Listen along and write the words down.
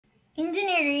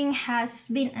Engineering has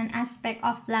been an aspect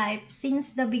of life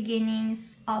since the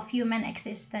beginnings of human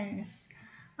existence.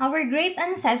 Our great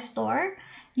ancestor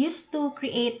used to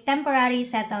create temporary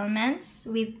settlements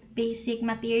with basic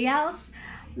materials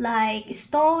like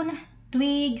stone,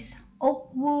 twigs,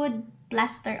 oak wood,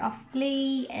 plaster of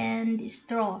clay, and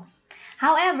straw.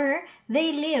 However,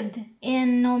 they lived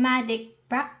in nomadic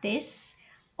practice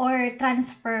or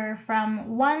transfer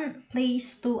from one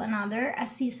place to another as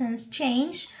seasons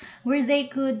change, where they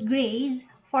could graze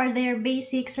for their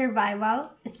basic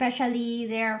survival, especially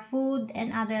their food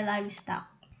and other livestock.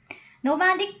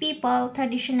 Nomadic people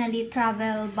traditionally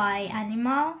travel by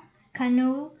animal,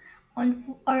 canoe,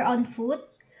 or on foot,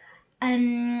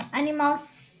 and animals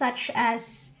such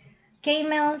as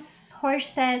camels,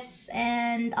 horses,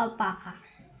 and alpaca.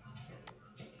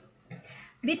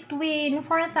 Between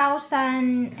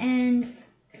 4000 and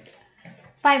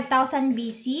 5000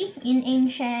 BC in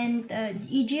ancient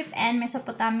Egypt and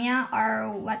Mesopotamia,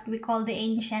 or what we call the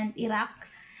ancient Iraq,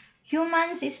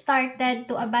 humans started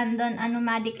to abandon a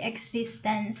nomadic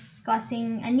existence,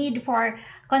 causing a need for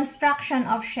construction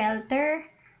of shelter,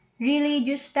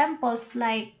 religious temples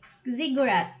like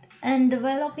ziggurat, and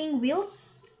developing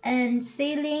wheels and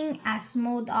sailing as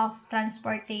mode of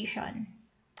transportation.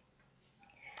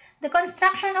 The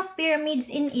construction of pyramids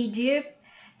in Egypt,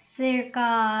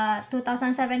 circa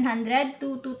 2700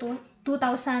 to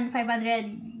 2500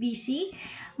 BC,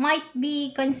 might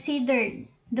be considered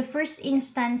the first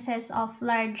instances of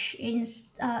large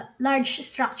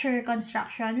structure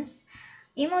constructions.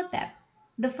 Imhotep,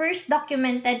 the first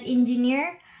documented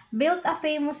engineer, built a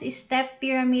famous step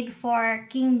pyramid for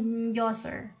King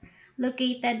Djoser,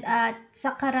 located at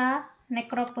Saqqara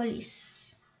Necropolis.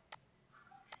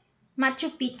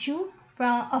 Machu Picchu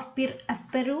of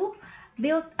Peru,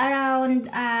 built around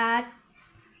at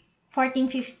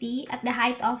 1450 at the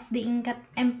height of the Inca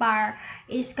Empire,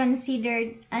 is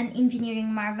considered an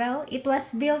engineering marvel. It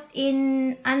was built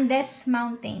in Andes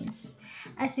Mountains,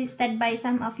 assisted by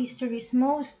some of history's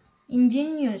most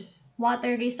ingenious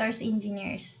water resource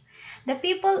engineers. The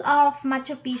people of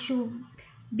Machu Picchu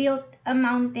built a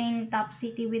mountain-top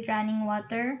city with running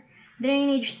water,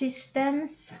 drainage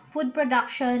systems, food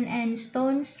production, and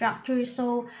stone structures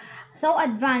so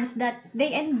advanced that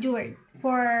they endured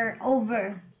for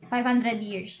over 500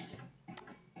 years.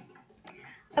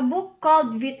 A book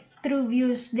called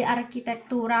Vitruvius de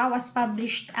Architectura was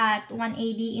published at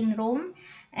 180 in Rome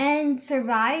and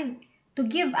survived to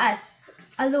give us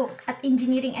a look at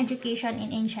engineering education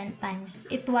in ancient times.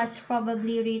 It was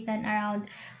probably written around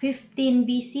 15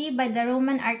 BC by the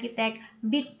Roman architect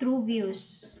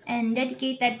Vitruvius and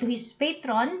dedicated to his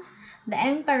patron, the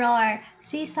Emperor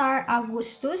Caesar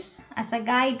Augustus, as a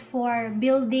guide for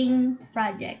building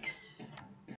projects.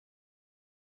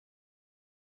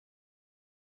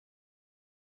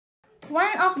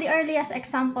 One of the earliest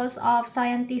examples of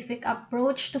scientific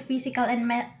approach to physical and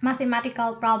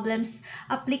mathematical problems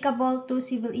applicable to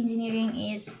civil engineering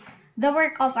is the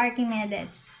work of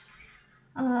Archimedes.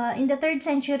 In the 3rd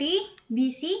century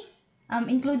BC,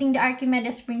 including the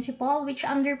Archimedes principle, which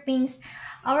underpins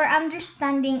our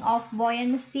understanding of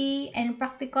buoyancy and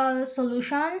practical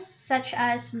solutions such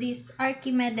as this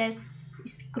Archimedes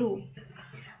screw.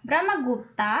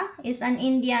 Brahmagupta is an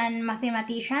Indian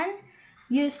mathematician,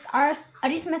 used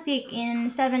arithmetic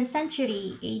in 7th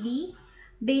century AD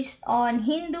based on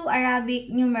Hindu-Arabic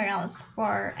numerals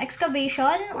for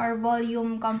excavation or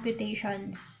volume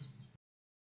computations.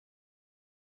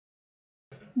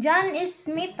 John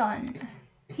Smeaton.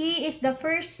 He is the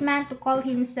first man to call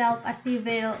himself a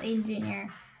civil engineer.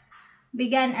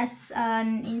 Began as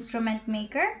an instrument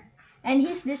maker, and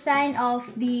his design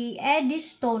of the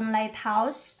Eddystone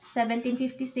Lighthouse,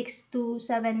 1756 to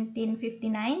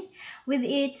 1759, with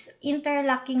its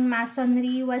interlocking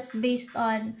masonry, was based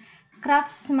on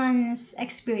craftsman's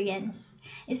experience.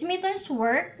 Smeaton's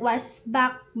work was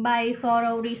backed by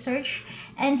thorough research,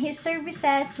 and his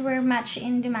services were much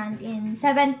in demand in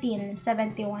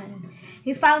 1771.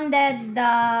 He founded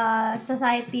the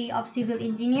Society of Civil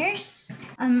Engineers,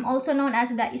 also known as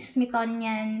the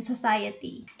Smeatonian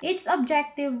Society. Its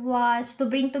objective was to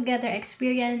bring together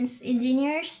experienced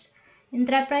engineers,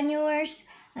 entrepreneurs,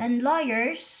 and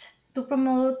lawyers to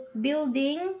promote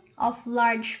building of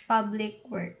large public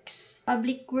works.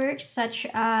 Public works such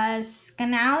as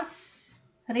canals,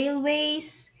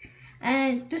 railways,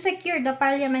 and to secure the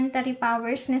parliamentary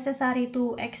powers necessary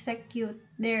to execute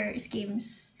their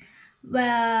schemes.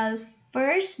 Well,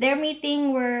 first, their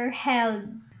meetings were held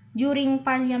during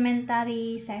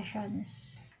parliamentary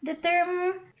sessions. The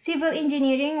term civil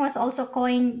engineering was also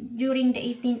coined during the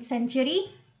 18th century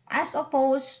as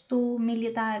opposed to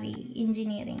military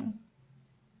engineering.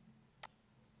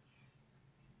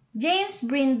 James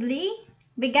Brindley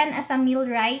began as a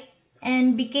millwright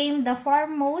and became the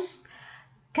foremost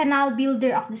canal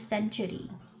builder of the century.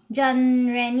 John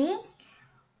Rennie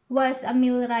was a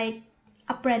millwright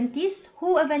apprentice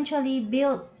who eventually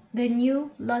built the new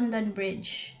London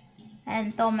Bridge.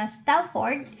 And Thomas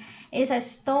Telford is a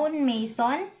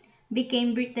stonemason,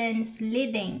 became Britain's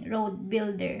leading road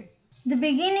builder. The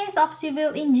beginnings of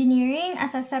civil engineering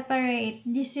as a separate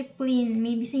discipline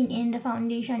may be seen in the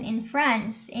foundation in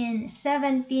France in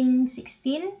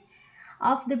 1716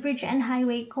 of the Bridge and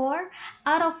Highway Corps,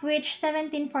 out of which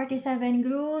 1747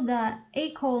 grew the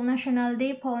École Nationale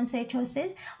des Ponts et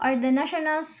Chaussées, or the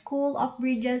National School of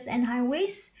Bridges and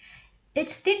Highways.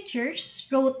 Its teachers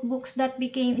wrote books that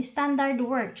became standard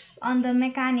works on the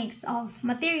mechanics of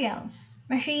materials,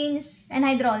 machines, and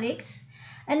hydraulics,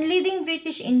 and leading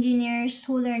British engineers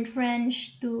who learned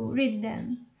French to read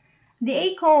them. The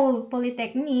École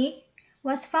Polytechnique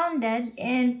was founded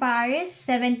in Paris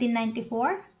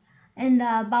 1794, and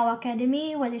the Bow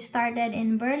Academy was started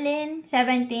in Berlin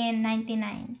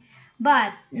 1799.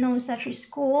 But no such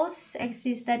schools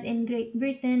existed in Great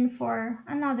Britain for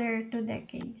another 2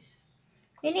 decades.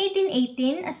 In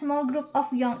 1818, a small group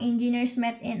of young engineers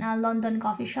met in a London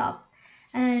coffee shop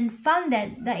and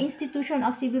founded the Institution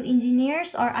of Civil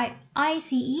Engineers, or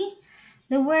ICE,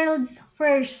 the world's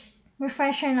first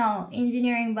professional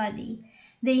engineering body.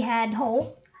 They had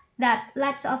hoped that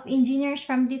lots of engineers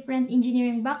from different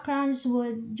engineering backgrounds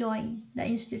would join the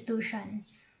institution.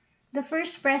 The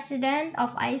first president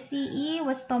of ICE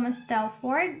was Thomas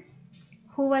Telford,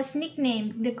 who was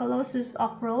nicknamed the Colossus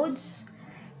of Rhodes.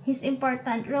 His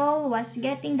important role was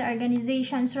getting the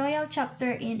organization's royal chapter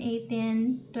in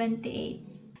 1828.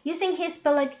 Using his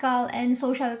political and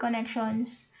social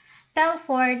connections,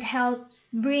 Telford helped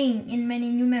bring in many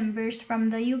new members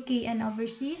from the UK and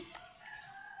overseas.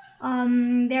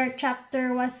 Their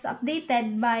chapter was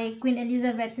updated by Queen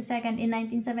Elizabeth II in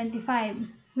 1975,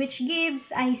 which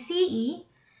gives ICE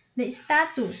the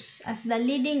status as the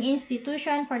leading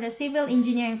institution for the civil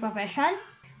engineering profession.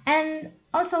 And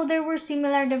also there were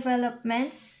similar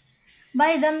developments.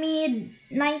 By the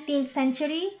mid-19th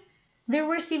century, there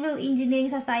were civil engineering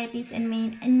societies in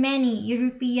many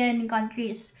European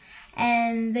countries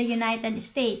and the United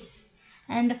States.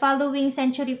 And the following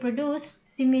century produced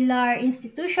similar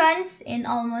institutions in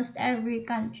almost every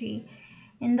country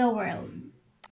in the world.